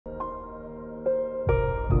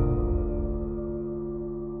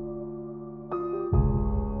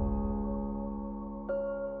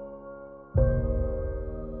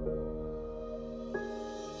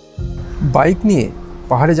Bike নিয়ে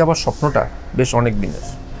পাহাড়ে যাওয়ার স্বপ্নটা বেশ অনেক দিনের,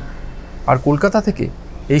 আর কলকাতা থেকে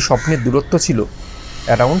এই স্বপ্নের দূরত্ব ছিল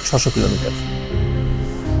অ্যারাউন্ড 600 কিলোমিটার।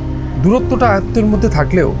 দূরত্বটা আয়ত্তের মধ্যে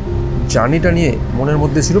থাকলেও জার্নিটা নিয়ে মনের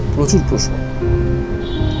মধ্যে ছিল প্রচুর প্রশ্ন।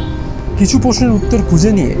 কিছু প্রশ্নের উত্তর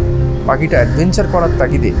খুঁজে নিয়ে বাকিটা অ্যাডভেঞ্চার করার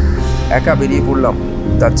তাগিদে একা বেরিয়ে পড়লাম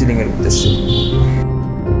দার্জিলিংয়ের উদ্দেশ্যে।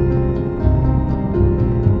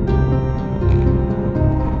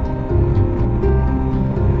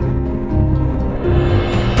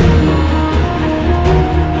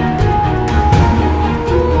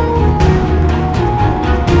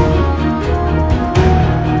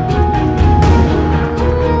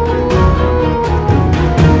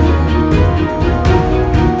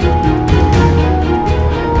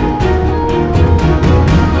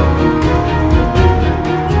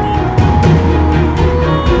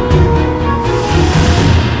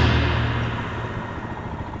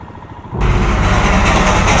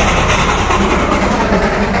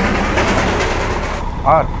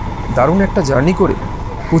 আর দারুণ একটা জার্নি করে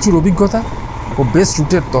প্রচুর অভিজ্ঞতা ও বেস্ট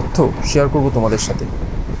রুটের তথ্য শেয়ার করব তোমাদের সাথে।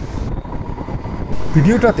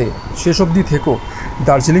 ভিডিওটাতে শেষ অবধি থেকো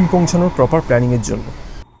দার্জিলিং পৌঁছানোর প্রপার প্ল্যানিংয়ের জন্য।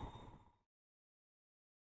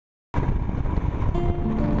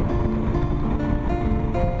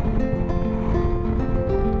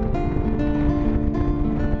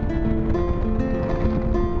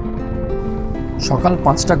 সকাল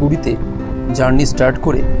 5টা কুড়িতে জার্নি স্টার্ট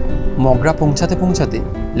করে মগরা পৌঁছাতে পৌঁছাতে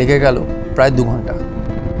লেগে গেল প্রায় 2 ঘন্টা।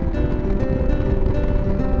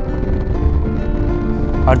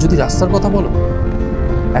 আর যদি রাস্তার কথা বলো,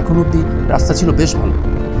 এখন অবধি রাস্তা ছিল বেশ ভালো,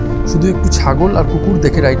 শুধু একটু ছাগল আর কুকুর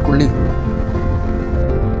দেখে রাইড করলেই হলো।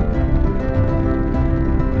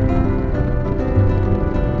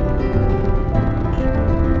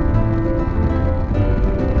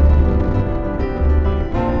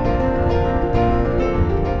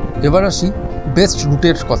 এবার আসি বেস্ট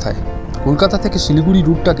রুটের কথায়। কলকাতা থেকে শিলিগুড়ি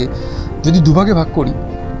রুটটাকে যদি দুভাগে ভাগ করি,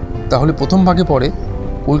 তাহলে প্রথম ভাগে পড়ে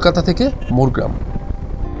কলকাতা থেকে মোরগ্রাম।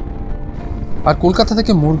 আর কলকাতা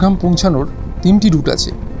থেকে মোরগ্রাম পৌঁছানোর 3টি রুট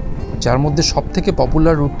আছে, যার মধ্যে সবথেকে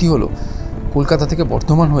পপুলার রুটটি হলো কলকাতা থেকে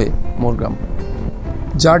বর্ধমান হয়ে মোরগ্রাম,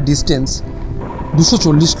 যার ডিস্টেন্স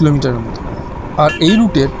 240 কিলোমিটারের মতো। আর এই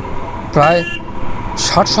রুটের প্রায়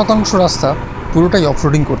 60% রাস্তা পুরোটাই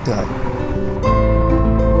অফরোডিং করতে হয়।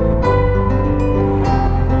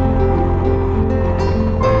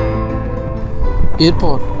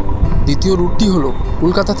 এরপর দ্বিতীয় রুটটি হলো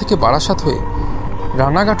কলকাতা থেকে বারাসাত হয়ে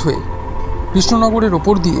রানাঘাট হয়ে কৃষ্ণনগরের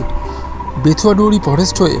ওপর দিয়ে বেথুয়াডুয়ারি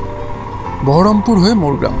ফরেস্ট হয়ে বহরমপুর হয়ে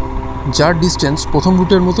মোরগ্রাম, যার ডিস্টেন্স প্রথম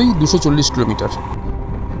রুটের মতোই 240 কিলোমিটার।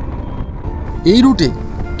 এই রুটে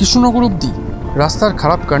কৃষ্ণনগর অবধি রাস্তার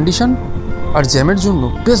খারাপ কন্ডিশন আর জ্যামের জন্য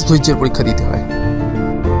বেশ ধৈর্যের পরীক্ষা দিতে হয়।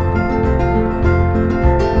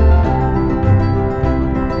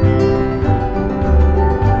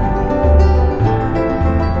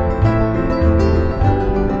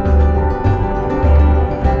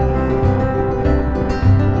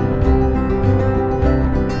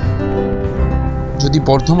 যদি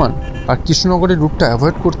বর্ধমান আর কৃষ্ণনগরের রুটটা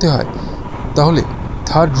অ্যাভয়েড করতে হয়, তাহলে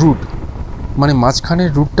থার্ড রুট মানে মাঝখানের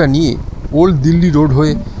রুটটা নিয়ে ওল্ড দিল্লি রোড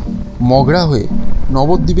হয়ে মগরা হয়ে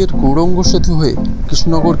নবদ্বীপের গৌরাঙ্গ সেতু হয়ে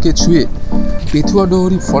কৃষ্ণনগরকে ছুঁয়ে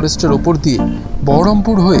বেথুয়াডুয়ারি ফরেস্টের ওপর দিয়ে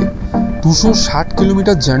বহরমপুর হয়ে 260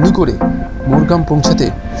 কিলোমিটার জার্নি করে মোরগ্রাম পৌঁছাতে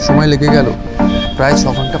সময় লেগে গেল প্রায়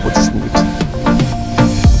 6 ঘন্টা 25 মিনিট।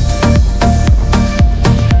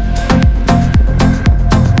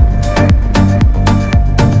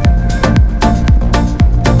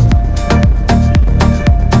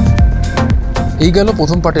 এই গেল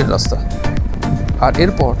প্রথম পার্টের রাস্তা। আর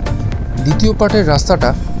এরপর দ্বিতীয় পার্টের রাস্তাটা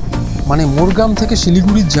মানে মোরগ্রাম থেকে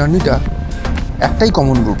শিলিগুড়ির জার্নিটা একটাই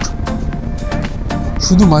কমন রুট,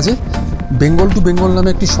 শুধু মাঝে বেঙ্গল টু বেঙ্গল নামে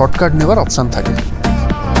একটি শর্টকাট নেওয়ার অপশান থাকে।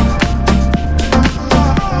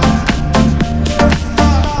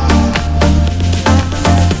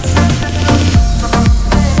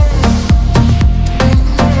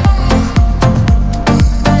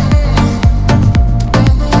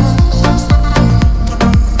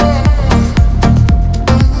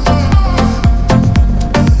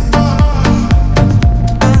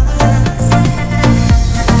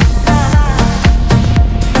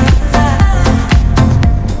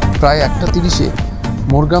 প্রায় 1:30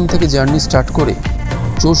 মোরগ্রাম থেকে জার্নি স্টার্ট করে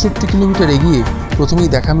 64 কিলোমিটার এগিয়ে প্রথমেই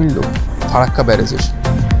দেখা মিলল ফারাক্কা ব্যারেজের।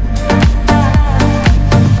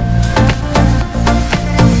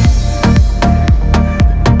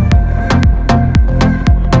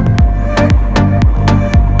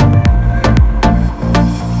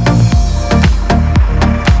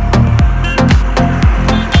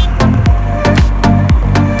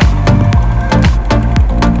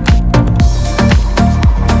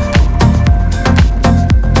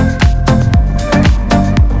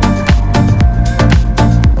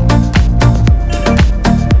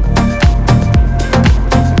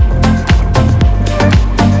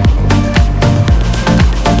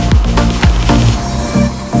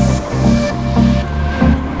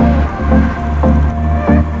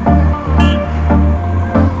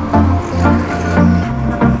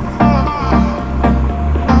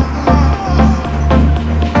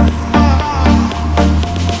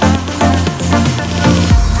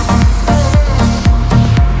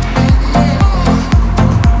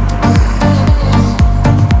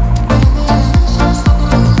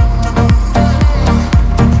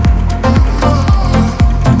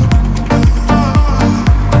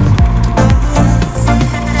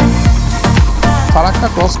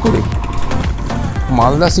 ক্রস করে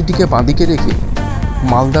মালদা সিটিকে বাঁদিকে রেখে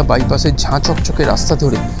মালদা বাইপাসের ঝাঁ চকচকে রাস্তা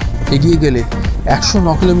ধরে এগিয়ে গেলে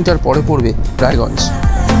 109 কিলোমিটার পরে পড়বে রায়গঞ্জ।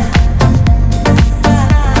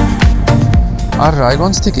 আর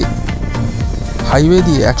রায়গঞ্জ থেকে হাইওয়ে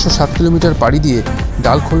দিয়ে 107 কিলোমিটার পাড়ি দিয়ে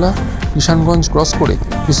ডালখোলা কিষানগঞ্জ ক্রস করে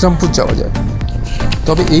ইসলামপুর যাওয়া যায়।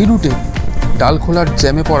 তবে এই রুটে ডালখোলার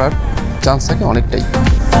জ্যামে পড়ার চান্স থাকে অনেকটাই।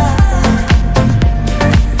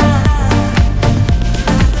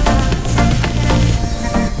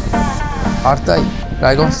 আর তাই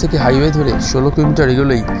রায়গঞ্জ থেকে হাইওয়ে ধরে 16 কিলোমিটার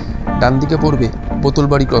এগোলেই ডান দিকে পড়বে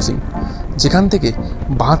বোতলবাড়ি ক্রসিং, যেখান থেকে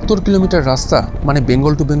 72 কিলোমিটার রাস্তা মানে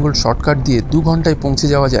বেঙ্গল টু বেঙ্গল শর্টকাট দিয়ে 2 ঘন্টায় পৌঁছে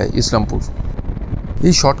যাওয়া যায় ইসলামপুর।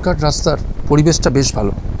 এই শর্টকাট রাস্তার পরিবেশটা বেশ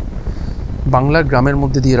ভালো, বাংলার গ্রামের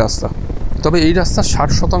মধ্যে দিয়ে রাস্তা। তবে এই রাস্তার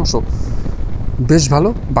 60% বেশ ভালো,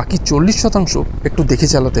 বাকি 40% একটু দেখে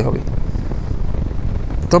চালাতে হবে।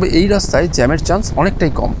 তবে এই রাস্তায় জ্যামের চান্স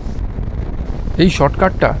অনেকটাই কম। এই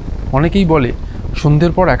শর্টকাটটা অনেকেই বলে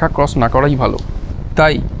সন্ধ্যের পর একা ক্রস না করাই ভালো,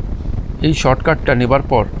 তাই এই শর্টকাটটা নেবার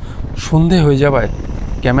পর সন্ধে হয়ে যাওয়ায়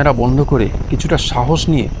ক্যামেরা বন্ধ করে কিছুটা সাহস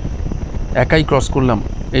নিয়ে একাই ক্রস করলাম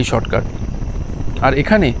এই শর্টকাট। আর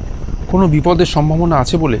এখানে কোনো বিপদের সম্ভাবনা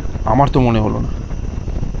আছে বলে আমার তো মনে হলো না।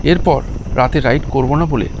 এরপর রাতে রাইড করব না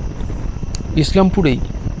বলে ইসলামপুরেই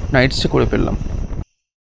নাইট স্টে করে ফেললাম।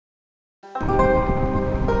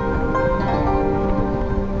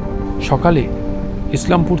 সকালে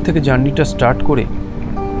ইসলামপুর থেকে জার্নিটা স্টার্ট করে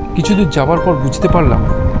কিছু দূর যাওয়ার পর বুঝতে পারলাম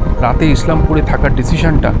রাতে ইসলামপুরে থাকার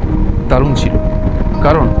ডিসিশনটা দারুণ ছিল,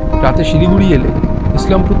 কারণ রাতে শিলিগুড়ি এলে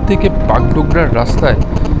ইসলামপুর থেকে বাগডোগরার রাস্তায়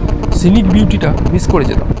সিনিক বিউটিটা মিস করে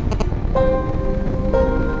যেতাম।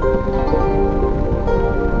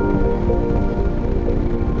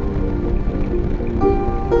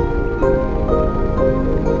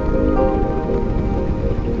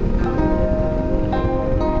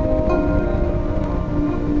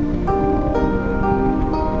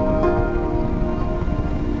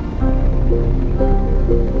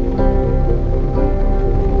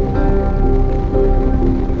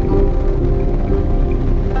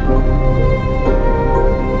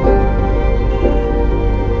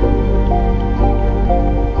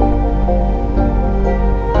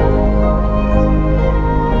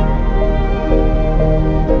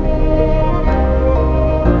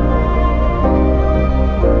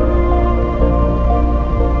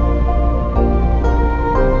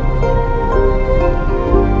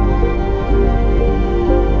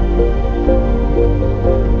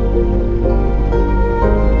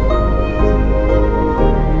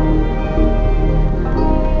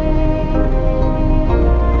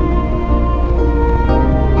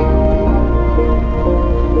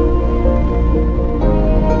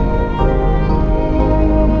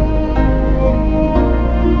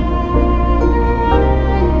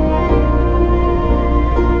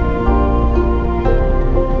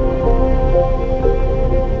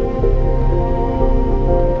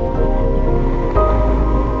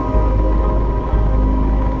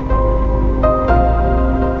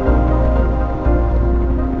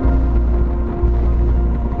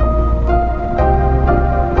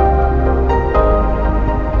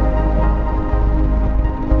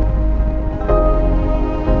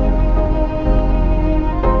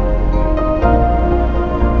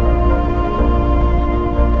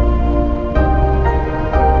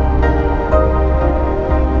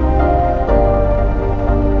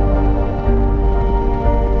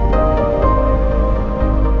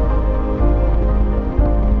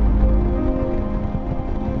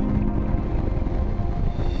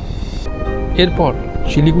 এরপর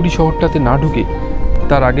শিলিগুড়ি শহরটাতে না ঢুকে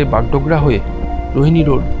তার আগে বাগডোগরা হয়ে রোহিণী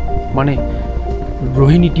রোড মানে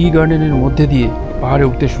রোহিণী টি গার্ডেনের মধ্যে দিয়ে পাহাড়ে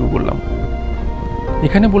উঠতে শুরু করলাম।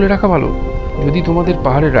 এখানে বলে রাখা ভালো, যদি তোমাদের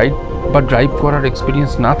পাহাড়ে রাইড বা ড্রাইভ করার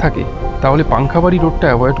এক্সপিরিয়েন্স না থাকে তাহলে পাংখাবাড়ি রোডটা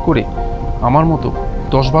অ্যাভয়েড করে আমার মতো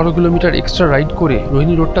 10-12 কিলোমিটার এক্সট্রা রাইড করে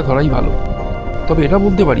রোহিণী রোডটা ধরাই ভালো। তবে এটা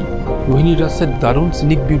বলতে পারি, রোহিণীর রাস্তার দারুণ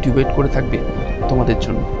সিনিক বিউটি ওয়েট করে থাকবে তোমাদের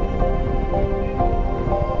জন্য।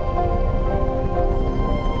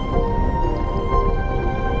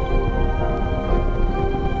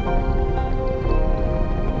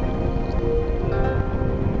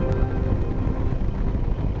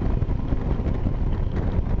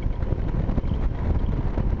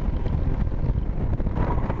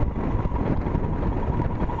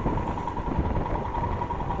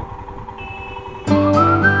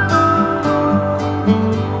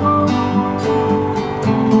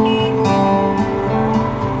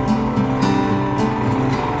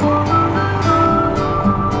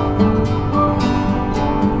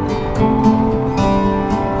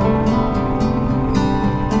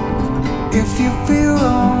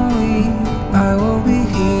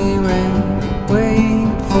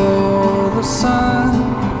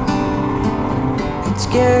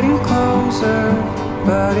 closer,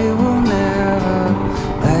 but it will never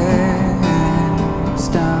let us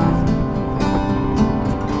down.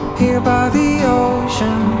 Here by the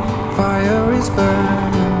ocean, fire is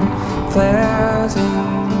burning, flares in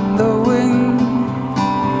the wind.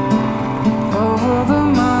 Over the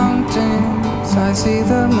mountains I see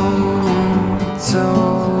the moon, and so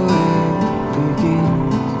it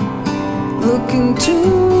begins. Looking to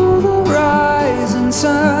the rising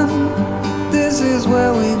sun, this is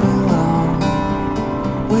where we belong,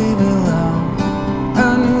 we belong. A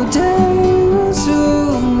new day will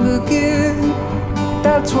soon begin,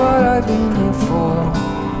 that's what I've been here for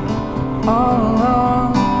all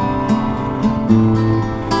along.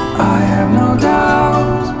 I have no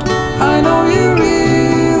doubt, I know you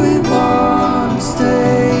really want to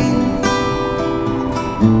stay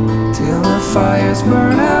till the fires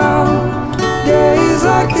burn out. Days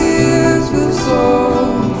like this will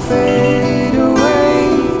slowly fade away.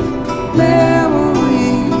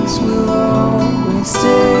 Memories will always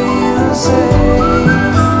stay the same.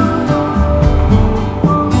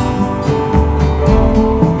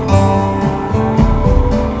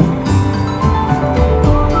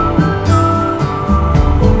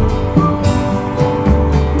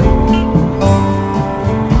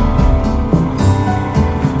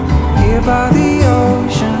 By the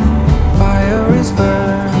ocean, fire is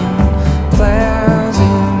burning, flares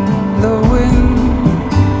in the wind.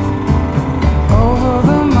 Over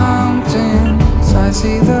the mountains I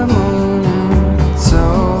see the moon, and so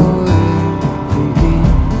it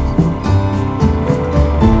begins.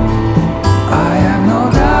 I have no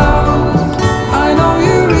doubt, I know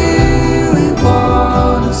you really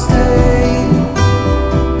want to stay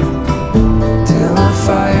till the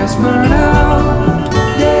fires burn out.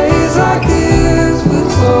 Like this will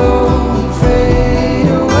slowly fade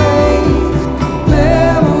away.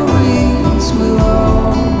 Memories will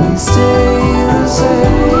always stay the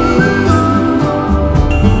same.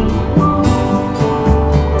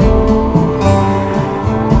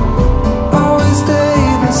 Always stay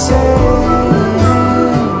the same.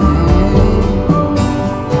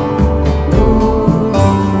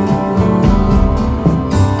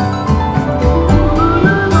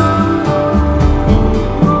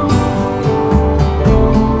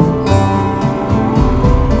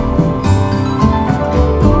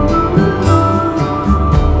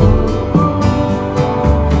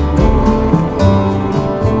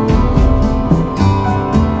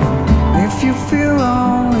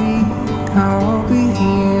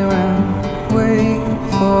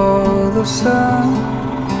 Sun,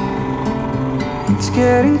 it's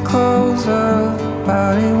getting closer,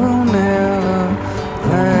 but it will never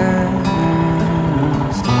let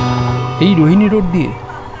us down. এই Rohini road দিয়ে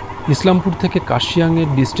ইসলামপুর থেকে কার্শিয়াংয়ের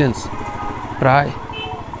distance প্রায়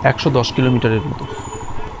 110 কিলোমিটারের মতো,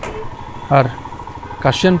 আর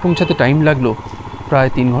কার্শিয়াং পৌঁছাতে time লাগলো প্রায়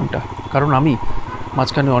 3 ঘন্টা, কারণ আমি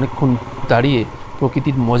মাঝখানে অনেকক্ষণ দাঁড়িয়ে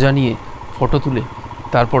প্রকৃতির মজা নিয়ে ফটো তুলে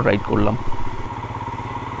তারপর রাইড করলাম।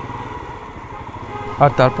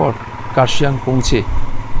 আর তারপর কার্শিয়াং পৌঁছে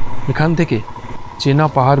এখান থেকে চেনা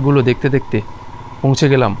পাহাড়গুলো দেখতে দেখতে পৌঁছে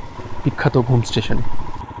গেলাম বিখ্যাত ঘুম স্টেশনে।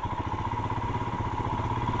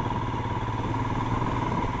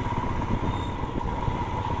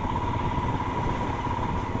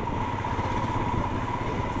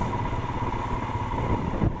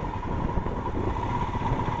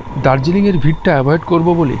 দার্জিলিংয়ের ভিড়টা অ্যাভয়েড করব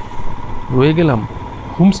বলে রয়ে গেলাম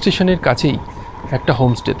ঘুম স্টেশনের কাছেই একটা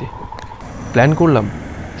হোমস্টেতে। প্ল্যান করলাম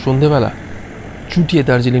সন্ধেবেলা চুটিয়ে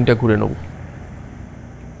দার্জিলিংটা ঘুরে নেব।